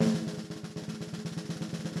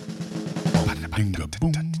dinga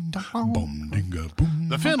boom, boom dinga boom.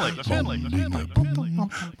 The Finley.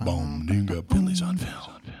 Boom dinga Finley's on film.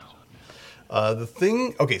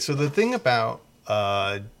 The thing about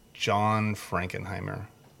John Frankenheimer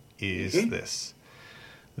is this.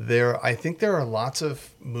 I think there are lots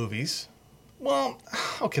of movies. Well,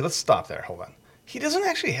 okay, let's stop there. Hold on. He doesn't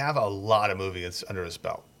actually have a lot of movies under his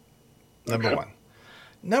belt. Number one.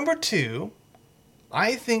 Number two,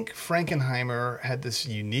 I think Frankenheimer had this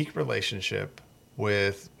unique relationship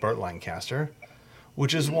with Burt Lancaster,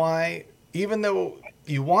 which is why, even though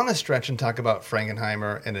you want to stretch and talk about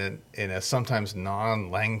Frankenheimer in a sometimes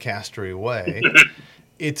non-Lancastery way,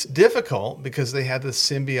 it's difficult because they had this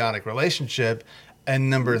symbiotic relationship.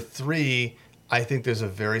 And number three, I think there's a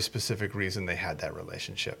very specific reason they had that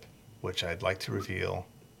relationship, which I'd like to reveal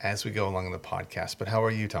as we go along in the podcast. But how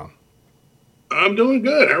are you, Tom? I'm doing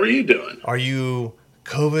good. How are you doing? Are you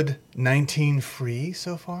COVID-19 free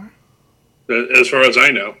so far? As far as I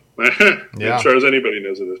know. Yeah. As far as anybody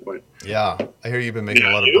knows at this point. Yeah, I hear you've been making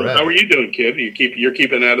a lot of bread. How are you doing, kid? You're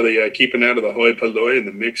keeping out of the hoi polloi and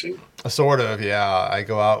the mixing. Sort of, yeah. I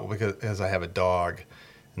go out because I have a dog,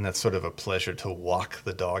 and that's sort of a pleasure to walk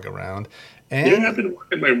the dog around. And yeah, I've been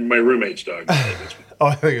walking my roommate's dog. Oh,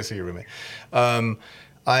 I think I see your roommate.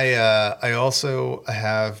 I also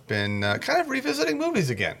have been kind of revisiting movies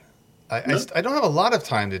again. I don't have a lot of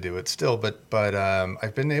time to do it still, but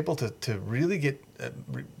I've been able to really get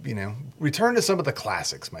return to some of the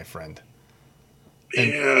classics, my friend.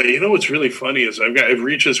 And, what's really funny is I've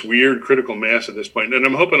reached this weird critical mass at this point, and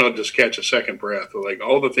I'm hoping I'll just catch a second breath. Like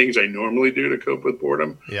all the things I normally do to cope with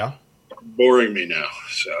boredom, are boring me now.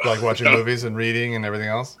 So like watching movies and reading and everything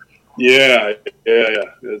else. Yeah.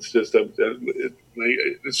 It's just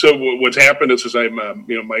so what's happened is I'm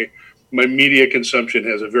my media consumption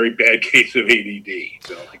has a very bad case of ADD.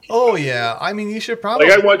 So I mean, you should probably.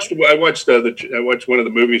 Like I watched one of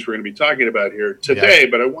the movies we're going to be talking about here today,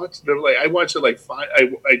 but I watched it like five.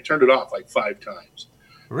 I turned it off like 5 times.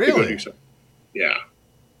 Really? Yeah.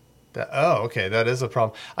 Okay, that is a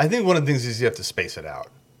problem. I think one of the things is you have to space it out.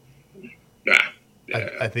 Yeah.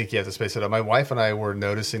 I think you have to space it out. My wife and I were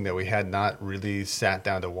noticing that we had not really sat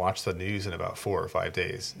down to watch the news in about 4 or 5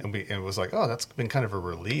 days. And it was like, oh, that's been kind of a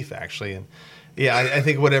relief, actually. And yeah, I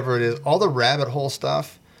think whatever it is, all the rabbit hole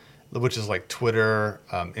stuff, which is like Twitter,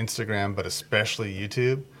 Instagram, but especially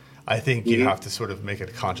YouTube, I think you have to sort of make a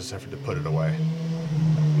conscious effort to put it away.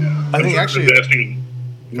 Yeah. I think actually...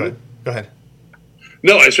 Go ahead.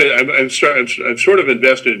 No, I said I'm sort of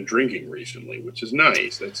invested in drinking recently, which is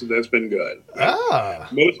nice. That's been good.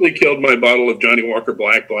 Mostly killed my bottle of Johnny Walker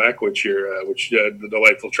Black, which the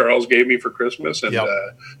delightful Charles gave me for Christmas, and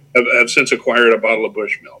have since acquired a bottle of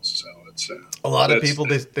Bushmills. So it's a lot of people.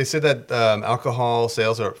 They said that alcohol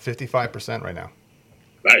sales are 55% right now.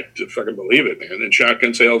 I fucking believe it, man. And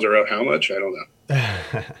shotgun sales are up how much? I don't know.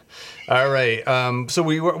 All right. So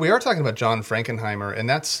we are talking about John Frankenheimer, and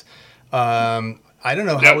that's. I don't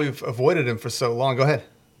know how we've avoided him for so long. Go ahead.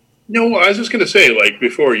 No, I was just going to say, like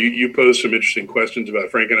before, you posed some interesting questions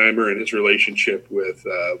about Frankenheimer and his relationship with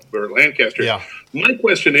Burt Lancaster. Yeah. My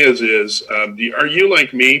question is are you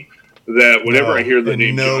like me that whenever I hear the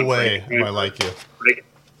name John way am I like you.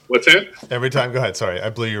 What's that? Every time. Go ahead. Sorry,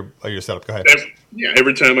 I blew your setup. Go ahead.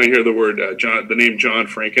 Every time I hear the word the name John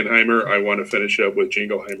Frankenheimer, I want to finish up with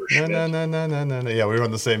Jingleheimer Schmidt. No. Yeah, we were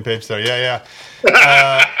on the same page there. Yeah.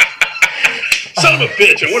 Son of a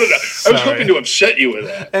bitch! I was hoping to upset you with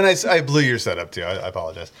that. And I blew your setup too. I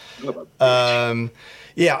apologize.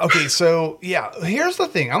 Yeah. Okay. So here's the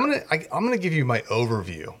thing. I'm gonna give you my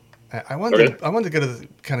overview. I wanted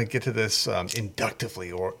to get to this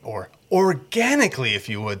inductively or organically, if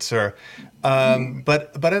you would, sir.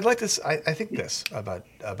 But I'd like to. I think this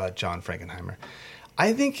about John Frankenheimer.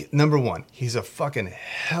 I think number one, he's a fucking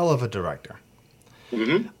hell of a director.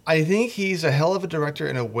 Mm-hmm. I think he's a hell of a director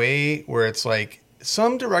in a way where it's like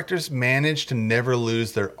some directors manage to never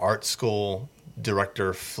lose their art school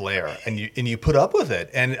director flair, and you put up with it.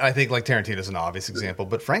 And I think like Tarantino's an obvious example,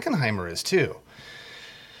 but Frankenheimer is too.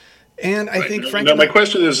 And I think Frankenheimer. Now my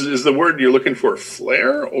question is the word you're looking for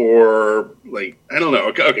flair or like I don't know.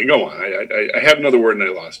 Okay, go on. I have another word and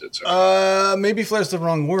I lost it. So. Maybe flair's the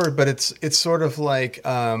wrong word, but it's sort of like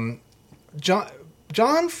John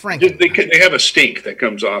Frankenheimer. They have a stink that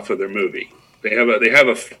comes off of their movie. They have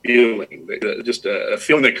a feeling, just a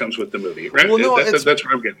feeling that comes with the movie. Right? Well, no, that's what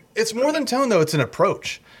I'm getting. It's more than tone, though. It's an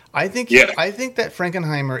approach. I think that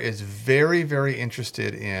Frankenheimer is very, very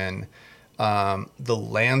interested in the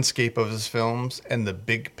landscape of his films and the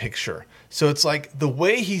big picture. So it's like the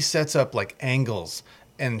way he sets up like angles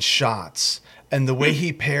and shots, and the way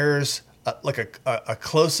he pairs like a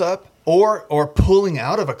close up or pulling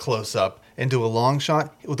out of a close up into a long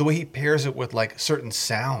shot, the way he pairs it with like certain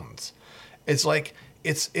sounds. It's like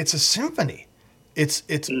it's a symphony. It's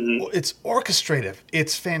orchestrative.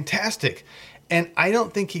 It's fantastic. And I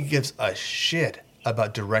don't think he gives a shit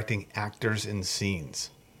about directing actors in scenes.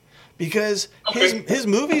 Because his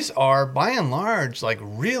movies are, by and large, like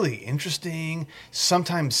really interesting,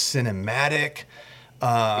 sometimes cinematic,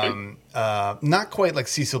 not quite like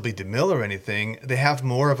Cecil B. DeMille or anything. They have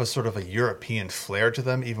more of a sort of a European flair to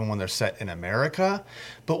them, even when they're set in America.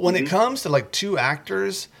 But when it comes to like two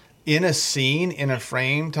actors in a scene, in a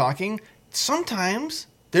frame, talking, sometimes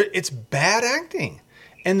it's bad acting.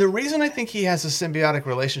 And the reason I think he has a symbiotic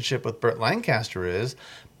relationship with Burt Lancaster is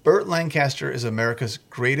Burt Lancaster is America's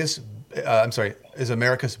best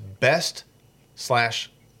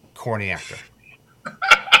 / corny actor.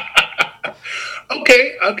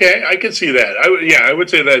 Okay, I can see that. I would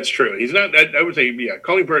say that's true. He's not. I would say,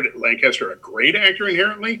 calling Burt Lancaster a great actor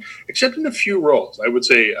inherently, except in a few roles. I would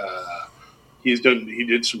say he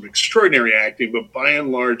did some extraordinary acting, but by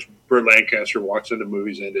and large, Burt Lancaster walks into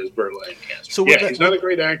movies and is Burt Lancaster. So he's not a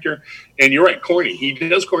great actor, and you're right, corny. He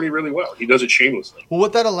does corny really well. He does it shamelessly. Well,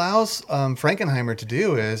 what that allows Frankenheimer to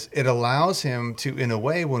do is it allows him to, in a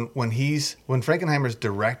way, when Frankenheimer's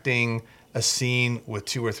directing a scene with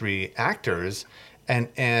 2 or 3 actors,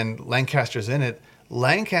 and Lancaster's in it,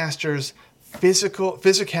 Lancaster's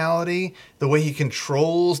physicality, the way he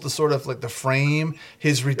controls the sort of like the frame,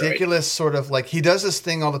 his ridiculous sort of like, he does this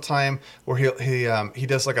thing all the time where he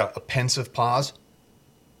does like a pensive pause,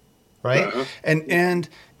 right? Uh-huh. And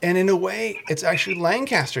in a way, it's actually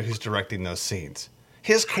Lancaster who's directing those scenes.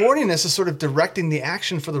 His corniness is sort of directing the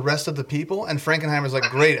action for the rest of the people, and Frankenheimer's like,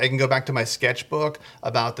 great, I can go back to my sketchbook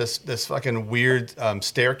about this fucking weird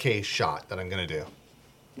staircase shot that I'm going to do.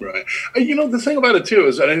 Right. The thing about it, too,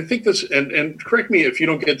 is that I think this, and correct me if you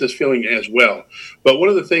don't get this feeling as well, but one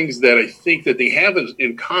of the things that I think that they have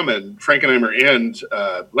in common, Frankenheimer and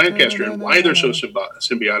Lancaster, and why they're so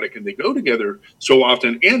symbiotic and they go together so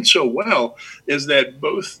often and so well, is that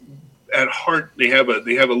both at heart they have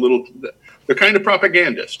a little... They're kind of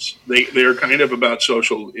propagandists. They're kind of about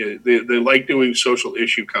social... They like doing social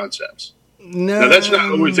issue concepts. No. Now, that's not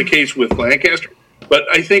always the case with Lancaster. But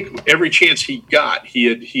I think every chance he got, he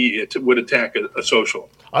would attack a social.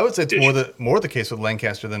 I would say it's more the case with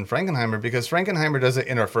Lancaster than Frankenheimer, because Frankenheimer does it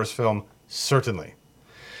in our first film, certainly.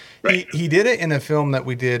 Right. He did it in a film that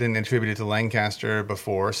we did and attributed to Lancaster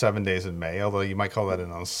before, 7 Days in May, although you might call that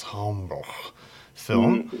an ensemble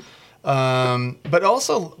film. Mm-hmm.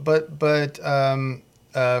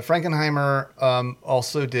 Frankenheimer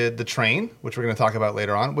also did The Train, which we're going to talk about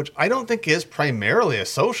later on, which I don't think is primarily a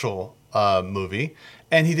social movie,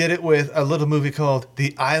 and he did it with a little movie called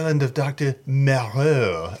The Island of Dr.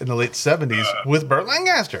 Moreau in the late 70s with Burt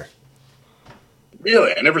Lancaster.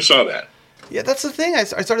 Really? I never saw that. Yeah, that's the thing. I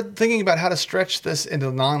started thinking about how to stretch this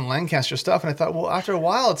into non-Lancaster stuff, and I thought, well, after a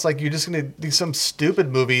while, it's like you're just going to do some stupid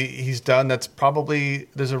movie he's done that's probably,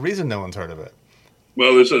 there's a reason no one's heard of it.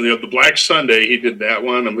 Well, there's the Black Sunday. He did that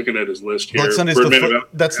one. I'm looking at his list here. Black Sunday's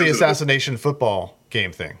that's the assassination football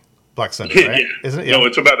game thing. Black Sunday, right? Yeah. Isn't it? Yeah. No,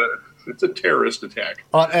 it's a terrorist attack.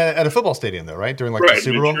 At a football stadium, though, right? During the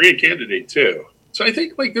Super Bowl? Right, candidate, too. So I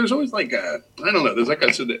think there's always I don't know. There's like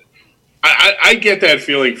I said, I get that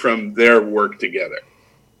feeling from their work together.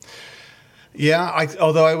 Yeah,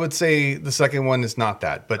 although I would say the second one is not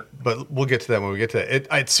that, but we'll get to that when we get to it.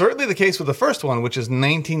 It's certainly the case with the first one, which is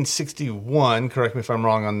 1961. Correct me if I'm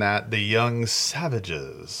wrong on that. The Young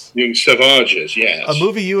Savages. Young Savages, yes. A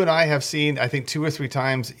movie you and I have seen, I think, 2 or 3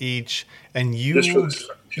 times each, and you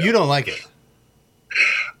don't like it.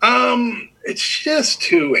 It's just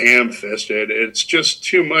too ham-fisted. It's just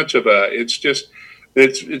too much of a.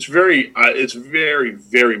 It's very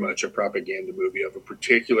very much a propaganda movie of a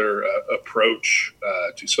particular approach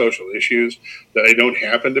to social issues that I don't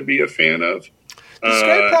happen to be a fan of.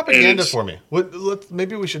 Describe propaganda for me.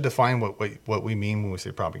 Maybe we should define what we mean when we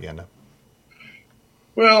say propaganda.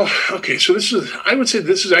 Well, okay, so I would say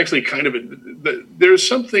this is actually kind of there's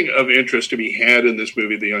something of interest to be had in this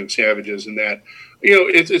movie, The Young Savages, in that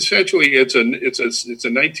it's essentially it's a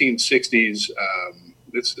 1960s.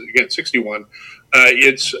 It's again 61.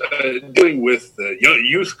 It's dealing with the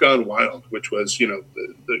youth gone wild, which was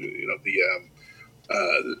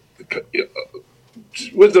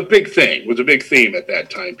was a big thing, was a big theme at that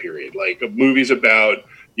time period. Like movies about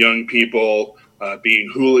young people being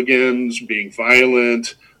hooligans, being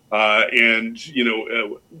violent, and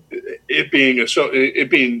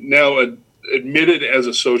it being now admitted as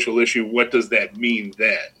a social issue. What does that mean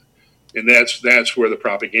then? And that's where the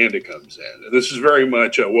propaganda comes in. This is very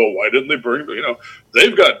much, well, why didn't they bring,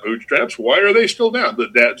 they've got bootstraps. Why are they still down?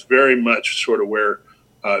 That's very much sort of where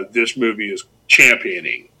this movie is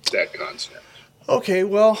championing that concept. Okay,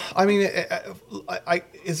 well, I mean,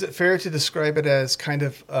 is it fair to describe it as kind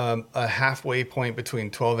of a halfway point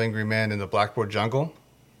between 12 Angry Men and the Blackboard Jungle?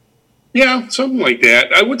 Yeah, something like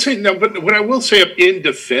that. I would say no, but what I will say in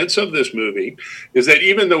defense of this movie is that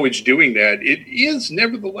even though it's doing that, it is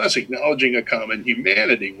nevertheless acknowledging a common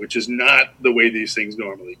humanity, which is not the way these things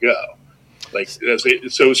normally go. Like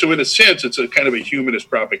so in a sense, it's a kind of a humanist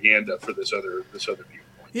propaganda for this other viewpoint.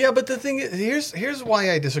 Yeah, but the thing is, here's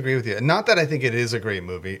why I disagree with you. Not that I think it is a great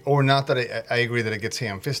movie, or not that I agree that it gets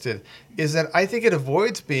ham-fisted, is that I think it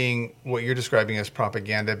avoids being what you're describing as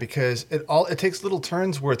propaganda because it takes little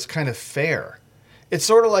turns where it's kind of fair. It's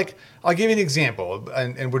sort of like, I'll give you an example,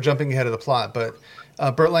 and we're jumping ahead of the plot, but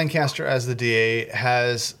Burt Lancaster as the DA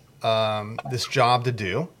has this job to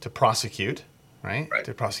do, to prosecute, right?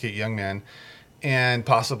 To prosecute young men, and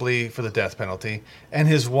possibly for the death penalty. And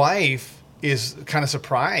his wife is kind of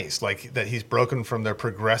surprised, like that he's broken from their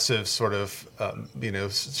progressive sort of,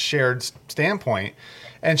 shared standpoint,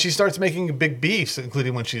 and she starts making big beefs,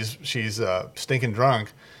 including when she's stinking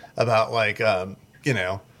drunk, about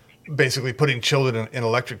basically putting children in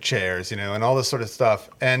electric chairs, and all this sort of stuff.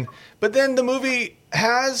 But then the movie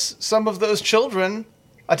has some of those children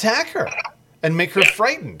attack her and make her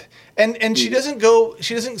frightened, and she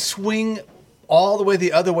doesn't swing all the way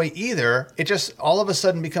the other way either. It just all of a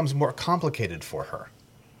sudden becomes more complicated for her.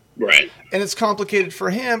 Right. And it's complicated for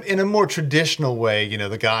him in a more traditional way.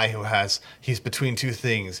 The guy he's between two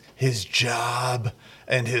things, his job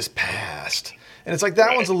and his past. And it's like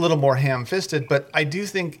that one's a little more ham-fisted, but I do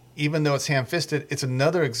think even though it's ham-fisted, it's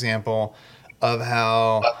another example of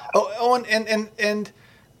how, and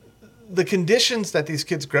the conditions that these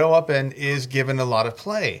kids grow up in is given a lot of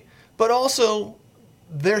play, but also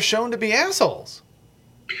they're shown to be assholes.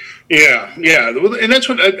 Yeah, and that's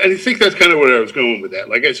what I think. That's kind of what I was going with that.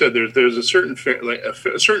 Like I said, there's a certain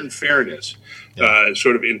a certain fairness,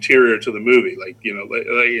 sort of interior to the movie. Like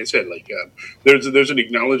I said, there's an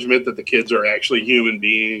acknowledgement that the kids are actually human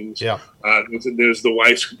beings. Yeah. There's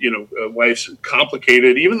the wife's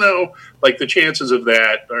complicated, even though like the chances of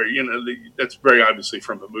that are that's very obviously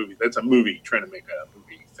from a movie. That's a movie trying to make a movie.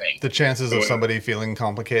 The chances of somebody feeling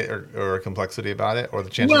complicated or complexity about it, or the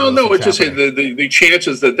chances. Well, no, it's just the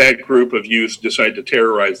chances that group of youth decide to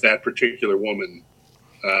terrorize that particular woman.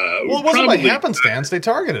 It wasn't by happenstance. They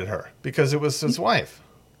targeted her because it was his wife.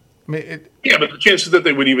 I mean, but the chances that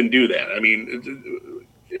they would even do that. I mean,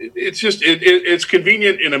 it's just it's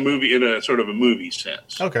convenient in a movie, in a sort of a movie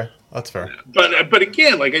sense. Okay, that's fair. But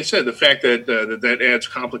again, like I said, the fact that that adds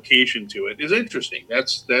complication to it is interesting.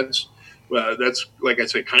 That's like I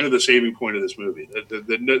said, kind of the saving point of this movie.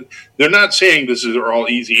 They're not saying this are all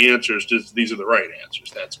easy answers. Just these are the right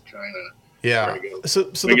answers. That's kind of So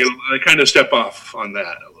they kind of step off on that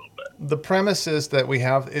a little bit. The premise is that we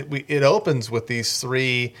have it opens with these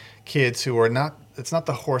three kids who are not. It's not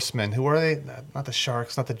the Horsemen. Who are they? Not the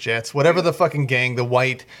Sharks. Not the Jets. Whatever the fucking gang. The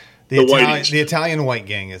Italian white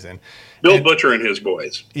gang is in. Bill Butcher and his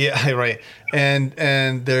boys. Yeah, right. And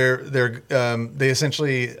they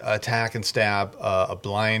essentially attack and stab a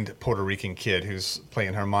blind Puerto Rican kid who's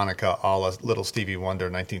playing harmonica, a la Little Stevie Wonder,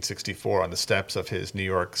 1964, on the steps of his New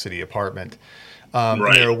York City apartment.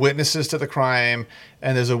 There are witnesses to the crime,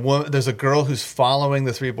 and there's a girl who's following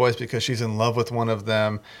the three boys because she's in love with one of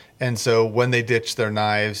them. And so when they ditch their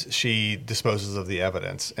knives, she disposes of the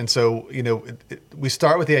evidence. And so, we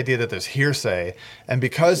start with the idea that there's hearsay. And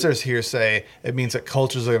because there's hearsay, it means that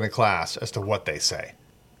cultures are going to clash as to what they say.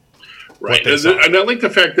 Right. And I like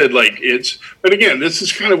the fact that, but again, this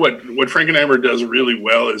is kind of what Frankenheimer does really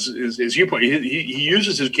well is you point, he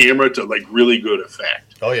uses his camera to, really good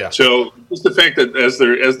effect. Oh, yeah. So just the fact that as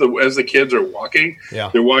the kids are walking,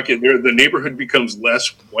 they're walking, the neighborhood becomes less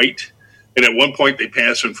white. And at one point, they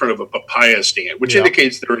pass in front of a papaya stand, which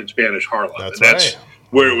indicates they're in Spanish Harlem. That's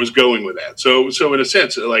where it was going with that. So in a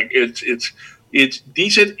sense, it's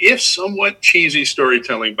decent, if somewhat cheesy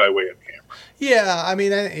storytelling by way of camera. Yeah, I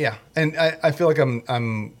mean, and I feel like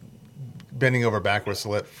I'm bending over backwards to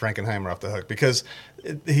let Frankenheimer off the hook because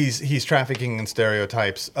he's trafficking in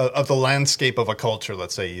stereotypes of the landscape of a culture,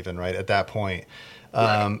 let's say, even right at that point.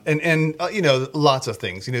 And lots of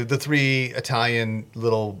things. The three Italian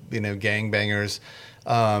little gangbangers.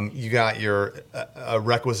 You got your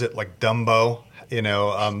requisite like Dumbo,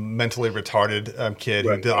 mentally retarded kid.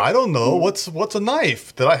 Right. Who I don't know what's a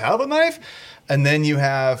knife. Did I have a knife? And then you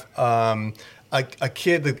have a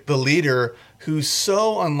kid, the leader, who's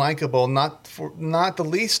so unlikable, not the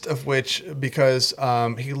least of which because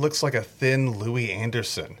he looks like a thin Louis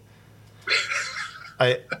Anderson.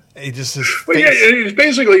 He just his face. But yeah, he's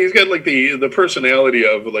got like the personality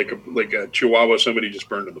of like a Chihuahua somebody just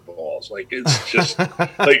burned in the balls. Like it's just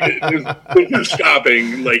like there's no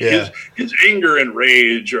stopping. Like his anger and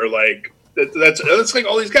rage are like that's like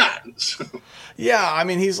all he's got. Yeah, I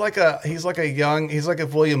mean he's like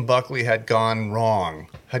if William Buckley had gone awry.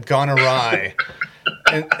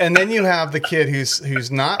 And then you have the kid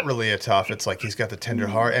who's not really a tough. It's like he's got the tender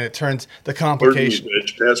heart, and it turns the complication.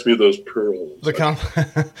 Pass me those pearls.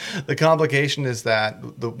 The complication is that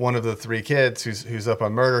one of the three kids who's up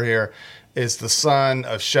on murder here is the son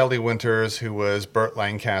of Shelley Winters, who was Burt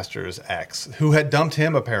Lancaster's ex, who had dumped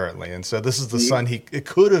him apparently, and so this is the son. It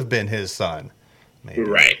could have been his son. Maybe it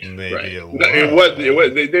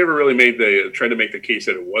was. They never really tried to make the case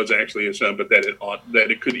that it was actually his son, but that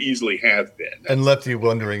it could easily have been, and left you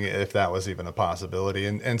wondering if that was even a possibility.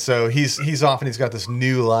 And so he's off and he's got this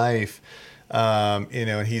new life,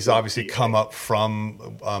 and he's obviously come up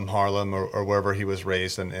from Harlem or wherever he was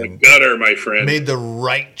raised, and the gutter, my friend, made the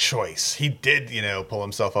right choice. He did, pull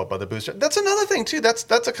himself up by the bootstrap. That's another thing too.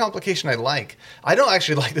 That's a complication I like. I don't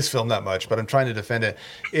actually like this film that much, but I'm trying to defend it.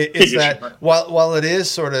 It's that while it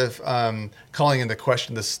is sort of calling into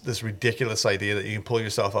question this ridiculous idea that you can pull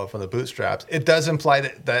yourself up from the bootstraps, it does imply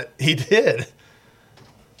that he did.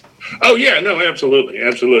 Oh yeah, no, absolutely.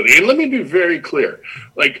 And let me be very clear.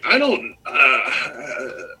 Like I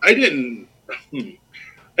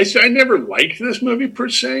never liked this movie per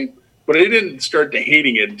se, but I didn't start to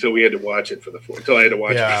hating it until we had to watch it until I had to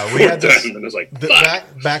watch it for the fourth time, and I was like,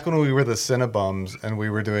 back when we were the Cinebums and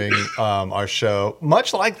we were doing our show,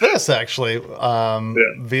 much like this actually,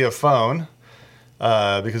 via phone,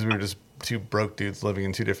 because we were just two broke dudes living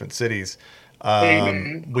in two different cities.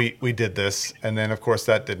 We did this, and then of course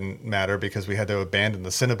that didn't matter because we had to abandon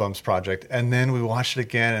the Cinebums project, and then we watched it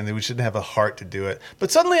again, and we shouldn't have the heart to do it.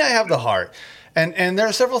 But suddenly I have the heart, and there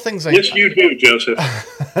are several things. Yes, you do, Joseph.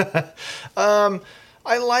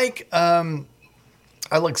 I like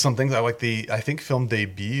some things. I like the film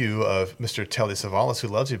debut of Mr. Telly Savalas, Who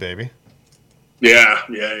Loves You, Baby. Yeah.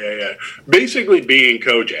 Basically, being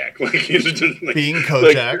Kojak, being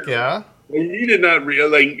Kojak, yeah. You did not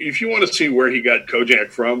realize. If you want to see where he got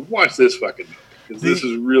Kojak from, watch this fucking movie, because this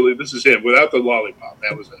is him without the lollipop.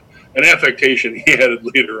 That was an affectation he had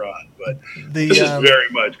later on, but this is very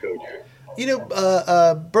much Kojak.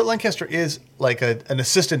 Burt Lancaster is like an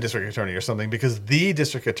assistant district attorney or something, because the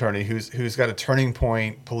district attorney who's got a turning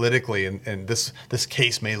point politically, and this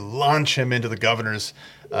case may launch him into the governor's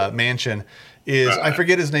mansion. I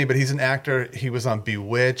forget his name, but he's an actor. He was on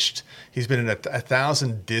Bewitched. He's been in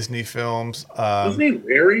 1,000 Disney films. Was his name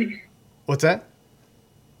Larry? What's that?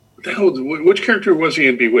 Which character was he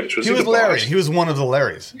in Bewitched? He was Larry. Boss? He was one of the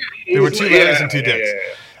Larrys. There were two Larrys and two Dicks.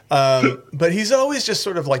 Yeah. But he's always just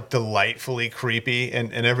sort of like delightfully creepy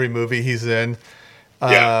in every movie he's in.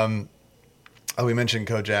 We mentioned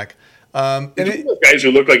Kojak. And guys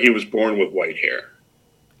who look like he was born with white hair.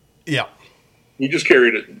 Yeah. He just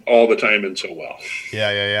carried it all the time and so well.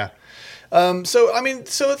 Yeah. So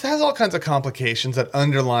it has all kinds of complications, that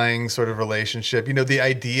underlying sort of relationship. The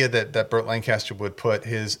idea that Burt Lancaster would put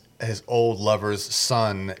his old lover's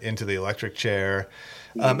son into the electric chair.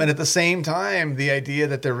 And at the same time, the idea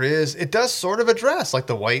that it does sort of address like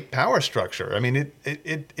the white power structure. I mean,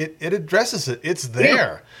 it addresses it. It's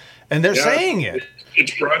there. And they're saying it.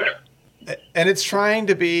 It's brought up. And it's trying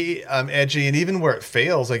to be edgy, and even where it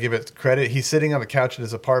fails, I give it credit. He's sitting on the couch in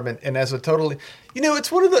his apartment, and as a totally,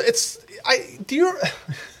 it's one of the,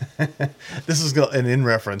 this is an in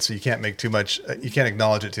reference, so you can't make too much, you can't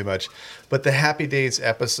acknowledge it too much, but the Happy Days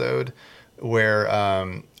episode where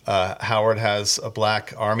Howard has a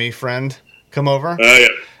black army friend come over,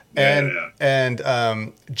 and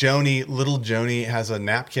little Joni has a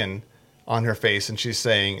napkin on her face, and she's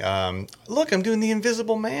saying, look, I'm doing the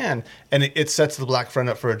Invisible Man. And it sets the black friend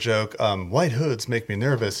up for a joke. White hoods make me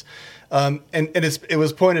nervous. And it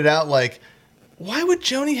was pointed out, like, why would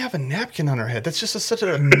Joni have a napkin on her head? That's just such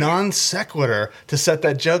a non sequitur to set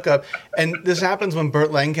that joke up. And this happens when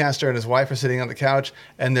Burt Lancaster and his wife are sitting on the couch,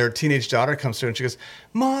 and their teenage daughter comes through, and she goes,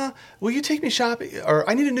 Ma, will you take me shopping? Or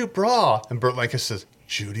I need a new bra. And Burt Lancaster says,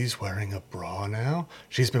 Judy's wearing a bra now?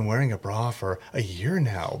 She's been wearing a bra for a year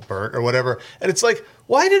now, Bert, or whatever. And it's like,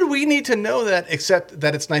 why did we need to know that, except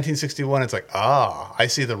that it's 1961? It's like, I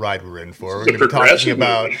see the ride we're in for. We're going to be talking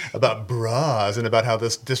about bras and about how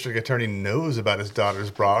this district attorney knows about his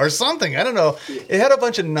daughter's bra or something. I don't know. It had a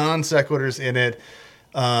bunch of non sequiturs in it.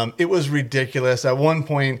 It was ridiculous. At one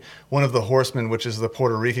point, one of the horsemen, which is the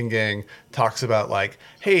Puerto Rican gang, talks about like,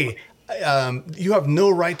 hey, you have no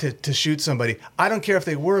right to shoot somebody. I don't care if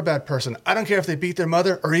they were a bad person. I don't care if they beat their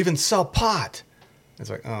mother or even sell pot. It's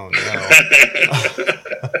like, oh no.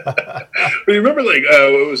 But you remember, like,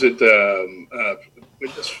 what was it?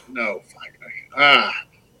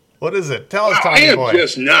 What is it? Tell us, I Tommy am boy.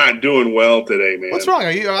 just not doing well today, man. What's wrong?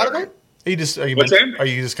 Are you out of it? Are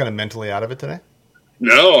you just kind of mentally out of it today?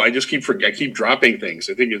 No, I just keep dropping things.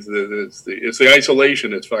 I think it's the isolation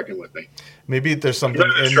that's fucking with me. Maybe there's something I'm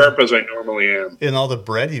not as sharp as I normally am. In all the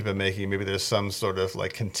bread you've been making. Maybe there's some sort of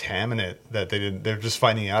like contaminant that they're just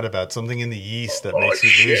finding out about, something in the yeast that makes you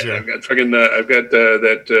lose your. I've got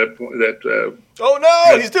that. Oh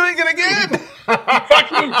no! He's doing it again. Fuck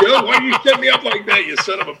you, Joe! Why do you set me up like that? You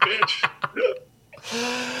son of a bitch.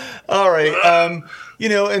 All right.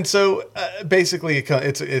 And so basically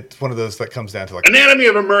it's one of those that comes down to like Anatomy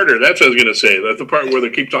of a Murder. That's what I was going to say. That's the part where they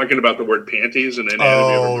keep talking about the word panties and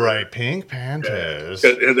Anatomy of a Murder. Right, Pink Panthers.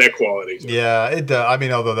 Yeah, that quality. Yeah, it does. I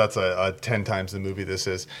mean, although that's a 10 times the movie this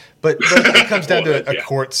is, but it comes down to a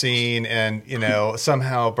court scene, and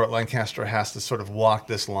somehow Burt Lancaster has to sort of walk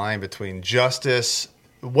this line between justice.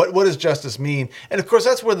 What does justice mean? And of course,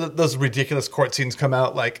 that's where those ridiculous court scenes come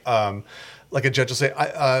out, like a judge will say,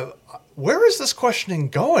 where is this questioning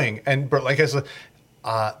going? And Burt Lancaster,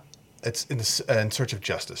 it's in search of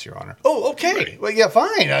justice, Your Honor. Oh, okay. Right. Well, yeah,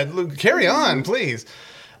 fine. Carry on, please.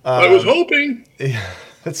 I was hoping. Yeah,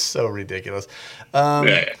 it's so ridiculous.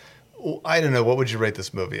 I don't know. What would you rate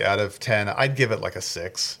this movie out of 10? I'd give it like a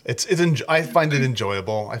 6. I find it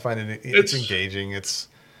enjoyable. I find it's engaging. It's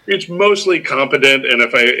mostly competent, and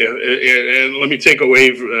and let me take away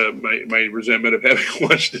my resentment of having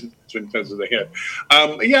watched it as many times as I have.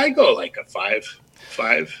 I go like a 5.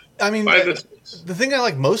 I mean, 5 the thing I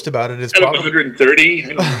like most about it is probably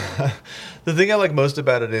 130. The thing I like most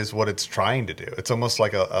about it is what it's trying to do. It's almost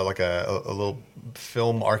like a little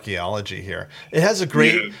film archaeology here. It has a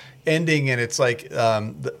great ending, and it's like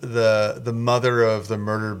the mother of the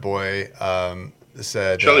murdered boy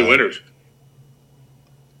said Shelley Winters.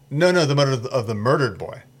 No, the mother of the murdered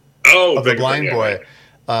boy. Oh, of the blind boy.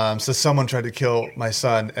 Right. So someone tried to kill my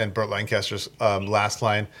son, and Burt Lancaster's last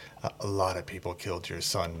line: "A lot of people killed your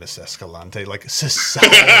son, Miss Escalante. Like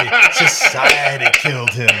society killed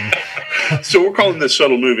him." So we're calling this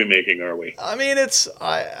subtle movie making, are we? I mean, look,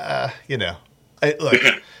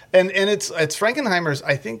 and it's Frankenheimer's,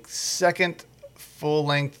 I think, second full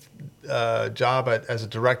length job as a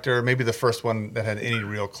director. Maybe the first one that had any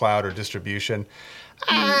real clout or distribution.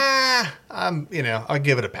 I'll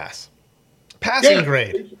give it a pass. Passing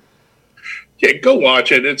grade. Yeah, go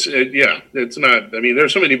watch it. It's not. I mean,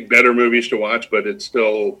 there's so many better movies to watch, but it's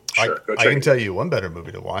still. Sure, I can tell you one better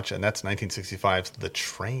movie to watch, and that's 1965's The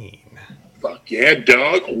Train. Fuck yeah,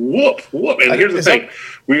 dog! Whoop whoop! And here's the thing: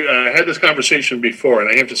 we had this conversation before, and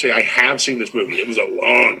I have to say I have seen this movie. It was a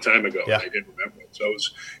long time ago, and I didn't remember it, so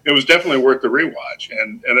it was definitely worth the rewatch.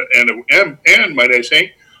 And might I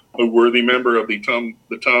say, a worthy member of the Tom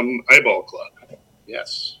Eyeball Club.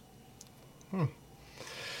 Yes.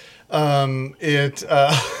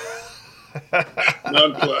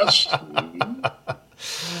 Nonplussed.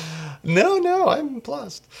 No, I'm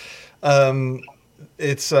plussed. I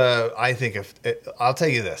think I'll tell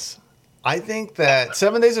you this. I think that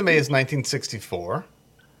 7 Days of May is 1964.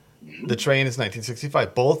 The Train is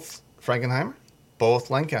 1965. Both Frankenheimer, both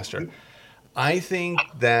Lancaster. I think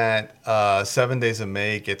that 7 Days of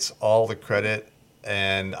May gets all the credit,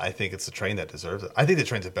 and I think it's The Train that deserves it. I think The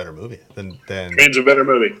Train's a better movie than Train's a better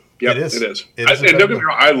movie. Yep, it is. And don't get me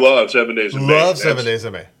wrong, I love 7 Days of May. Love 7 Days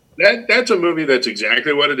of May. That's a movie that's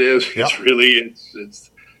exactly what it is. Yep. It's really it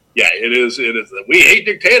is. We hate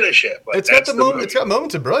dictatorship. But it's got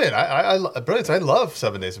moments of brilliance. I love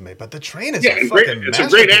 7 Days of May, but The Train is a fucking it's a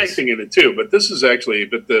great acting in it too. But this is actually,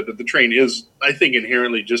 the Train is, I think,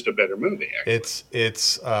 inherently just a better movie. Actually.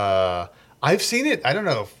 It's I've seen it, I don't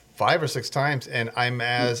know, 5 or 6 times, and I'm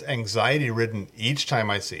as anxiety ridden each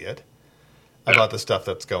time I see it about the stuff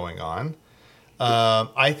that's going on.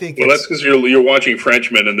 I think. Well, that's because you're watching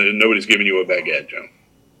Frenchmen and nobody's giving you a baguette, Joe.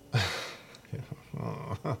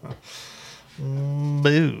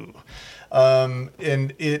 Boo.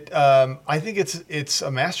 And it, I think it's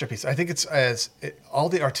a masterpiece. I think all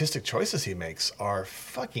the artistic choices he makes are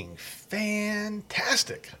fucking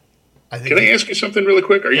fantastic. Can I ask you something really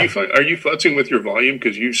quick? Are you futzing with your volume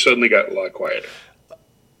because you suddenly got a lot quieter?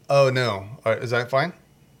 Oh no, is that fine?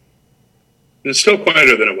 It's still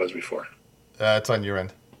quieter than it was before. It's on your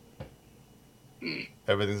end.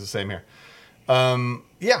 Everything's the same here.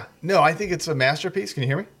 I think it's a masterpiece. Can you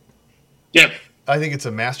hear me? Yeah. it's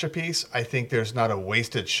a masterpiece. I think there's not a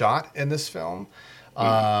wasted shot in this film.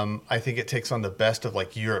 I think it takes on the best of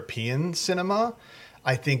like European cinema.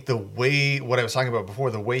 I think what I was talking about before,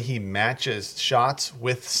 the way he matches shots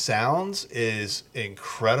with sounds is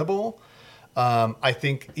incredible. I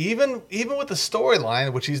think even with the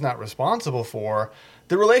storyline, which he's not responsible for,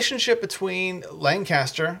 the relationship between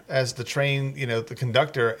Lancaster as the train, the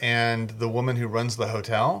conductor, and the woman who runs the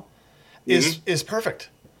hotel is perfect,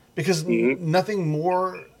 because nothing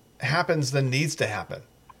more happens than needs to happen.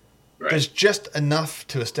 Right. There's just enough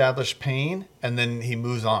to establish pain, and then he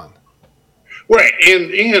moves on. Right,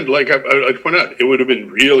 and like I point out, it would have been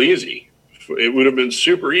real easy. It would have been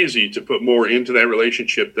super easy to put more into that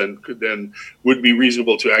relationship than would be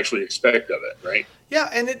reasonable to actually expect of it, right? Yeah,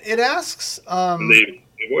 and it asks... and they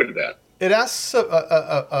avoided that. It asks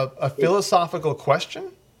a philosophical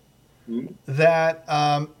question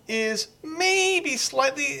that is maybe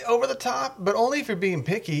slightly over the top, but only if you're being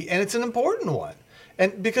picky, and it's an important one.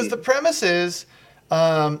 And because the premise is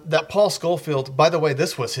that Paul Scofield, by the way,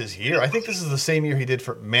 this was his year. I think this is the same year he did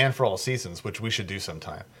for Man for All Seasons, which we should do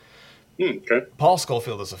sometime. Okay. Paul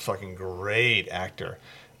Scofield is a fucking great actor.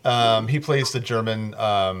 He plays the German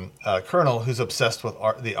colonel who's obsessed with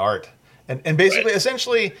the art. And basically,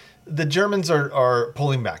 essentially, the Germans are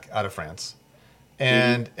pulling back out of France.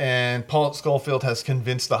 And Paul Scofield has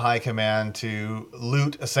convinced the high command to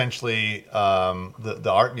loot, essentially,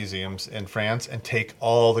 the art museums in France and take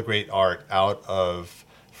all the great art out of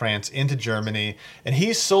France into Germany. And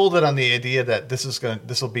he's sold it on the idea that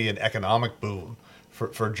this will be an economic boom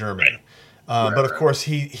for Germany. But of course,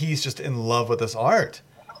 he's just in love with this art.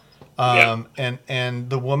 And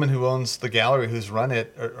the woman who owns the gallery, who's run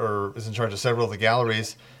it or is in charge of several of the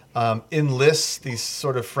galleries, enlists these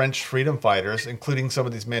sort of French freedom fighters, including some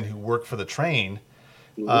of these men who work for the train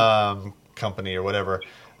company or whatever,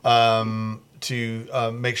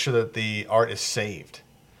 to make sure that the art is saved.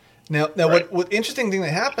 Now, what interesting thing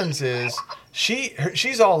that happens is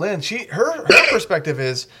she's all in. Her perspective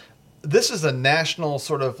is this is a national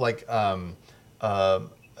sort of like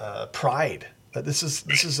pride. This is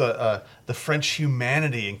the French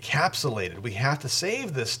humanity encapsulated. We have to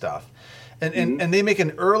save this stuff. And they make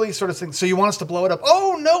an early sort of thing. So you want us to blow it up?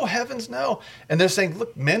 Oh, no, heavens, no. And they're saying,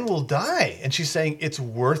 look, men will die. And she's saying, it's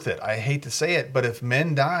worth it. I hate to say it, but if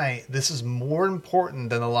men die, this is more important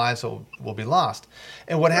than the lives that will be lost.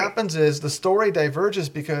 And what happens is the story diverges,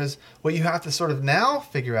 because what you have to sort of now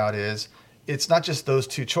figure out is it's not just those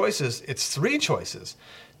two choices. It's three choices.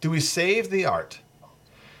 Do we save the art?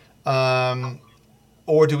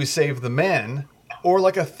 Or do we save the men? Or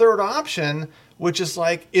like a third option, which is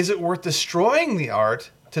like, is it worth destroying the art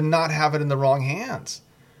to not have it in the wrong hands?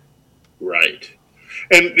 Right.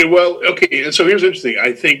 And well, okay. And so here's interesting.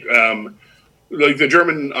 I think like the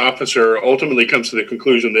German officer ultimately comes to the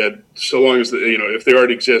conclusion that so long as if the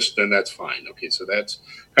art exists, then that's fine. Okay. So that's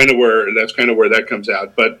kind of where that comes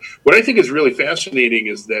out. But what I think is really fascinating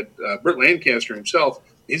is that Burt Lancaster himself,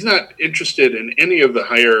 he's not interested in any of the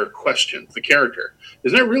higher questions. The character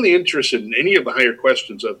is not really interested in any of the higher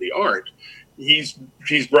questions of the art. He's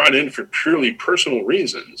brought in for purely personal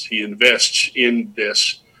reasons. He invests in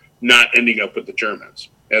this not ending up with the Germans,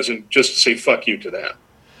 as in just to say fuck you to them.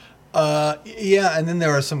 Yeah, and then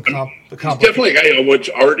there are some definitely a guy on which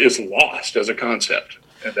art is lost as a concept,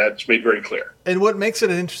 and that's made very clear. And what makes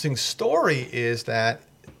it an interesting story is that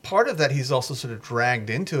part of that he's also sort of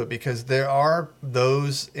dragged into it, because there are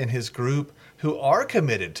those in his group who are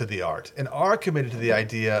committed to the art and are committed to the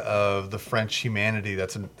idea of the French humanity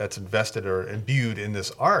that's invested or imbued in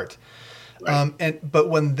this art. Right. But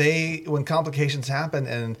when complications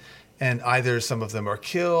happen and either some of them are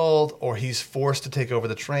killed or he's forced to take over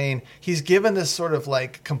the train, he's given this sort of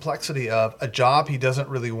like complexity of a job he doesn't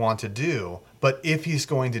really want to do. But if he's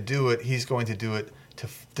going to do it, he's going to do it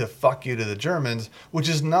to fuck you to the Germans, which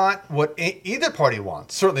is not what either party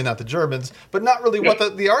wants. Certainly not the Germans, but not really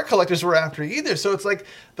what the art collectors were after either. So it's like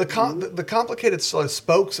the complicated sort of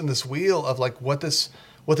spokes in this wheel of like what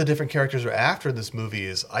the different characters are after in this movie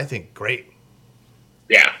is, I think, great.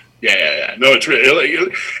 Yeah. No, it's really,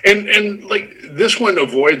 and like this one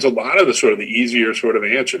avoids a lot of the sort of the easier sort of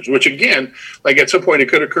answers, which again, like at some point it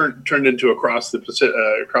could have turned into across the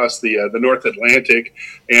North Atlantic,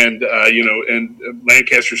 and and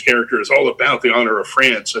Lancaster's character is all about the honor of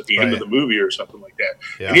France at the end of the movie or something like that.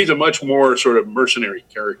 Yeah. And he's a much more sort of mercenary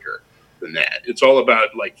character than that. It's all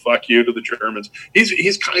about like fuck you to the Germans.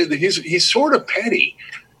 He's sort of petty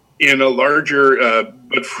in a larger,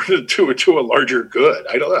 but to a larger good.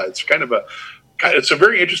 I don't know. It's kind of Some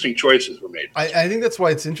very interesting choices were made. I think that's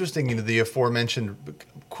why it's interesting, the aforementioned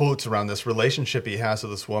quotes around this relationship he has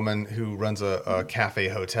with this woman who runs a cafe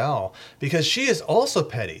hotel, because she is also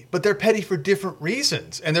petty, but they're petty for different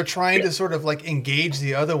reasons. And they're trying to sort of like engage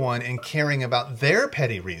the other one in caring about their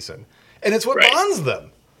petty reason. And it's what bonds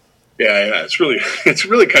them. Yeah, it's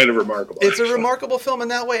really kind of remarkable. It's a remarkable film in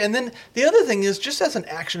that way. And then the other thing is, just as an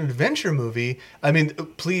action adventure movie, I mean,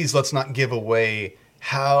 please let's not give away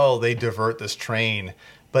how they divert this train,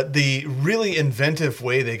 but the really inventive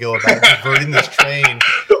way they go about diverting this train.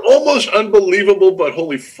 Almost unbelievable, but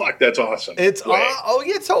holy fuck, that's awesome. It's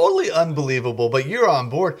totally unbelievable, but you're on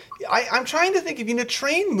board. I'm trying to think of,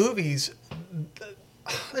 train movies.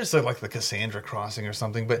 There's like the Cassandra Crossing or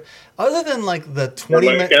something, but other than like the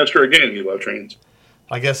 20-minute... Lancaster again, you love trains.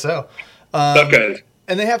 I guess so. Tough guys.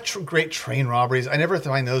 And they have great train robberies. I never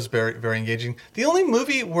find those very, very engaging. The only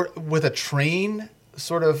movie with a train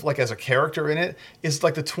sort of like as a character in it is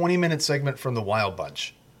like the 20-minute segment from The Wild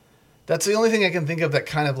Bunch. That's the only thing I can think of that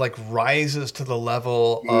kind of like rises to the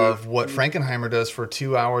level of what Frankenheimer does for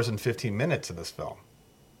 2 hours and 15 minutes in this film.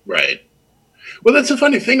 Right. Well, that's the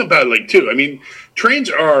funny thing about it, too. I mean,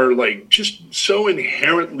 trains are, just so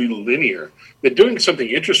inherently linear that doing something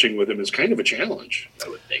interesting with them is kind of a challenge, I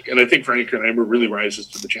would think. And I think Frankenheimer really rises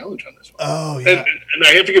to the challenge on this one. Oh, yeah. And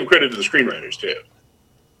I have to give credit to the screenwriters, too.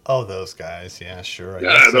 Oh, those guys. Yeah, sure.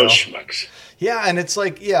 Those schmucks. Yeah, and it's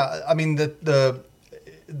like, I mean, the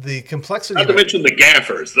complexity... Not to mention the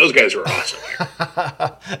gaffers. Those guys are awesome.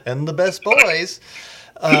 And the best boys.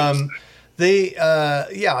 I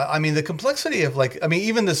mean, the complexity of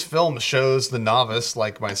even this film shows the novice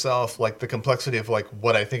like myself, like the complexity of like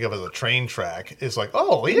what I think of as a train track is like,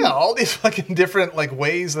 oh yeah, all these fucking different like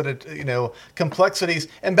ways that it, complexities.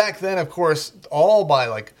 And back then, of course, all by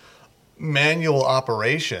like manual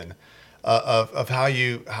operation of how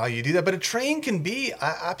you do that. But a train can be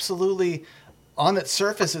absolutely, on its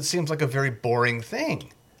surface, it seems like a very boring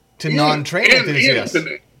thing to non-train enthusiasts.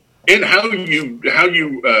 And how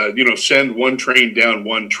you send one train down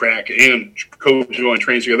one track and co-join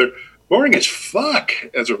trains together, boring as fuck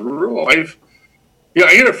as a rule. I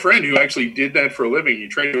had a friend who actually did that for a living. He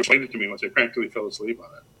tried to explain it to me once. I practically fell asleep on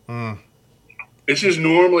it. This is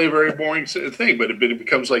normally a very boring thing, but it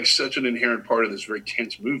becomes like such an inherent part of this very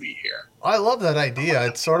tense movie here. I love that idea.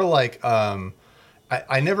 It's sort of like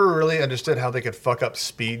I never really understood how they could fuck up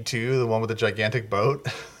Speed 2, the one with the gigantic boat.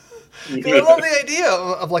 I love the idea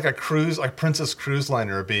of like a cruise, like Princess Cruise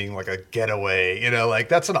Liner being like a getaway, like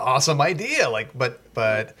that's an awesome idea. Like,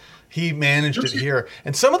 but he managed it here.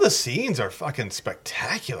 And some of the scenes are fucking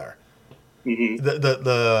spectacular. Mm-hmm. The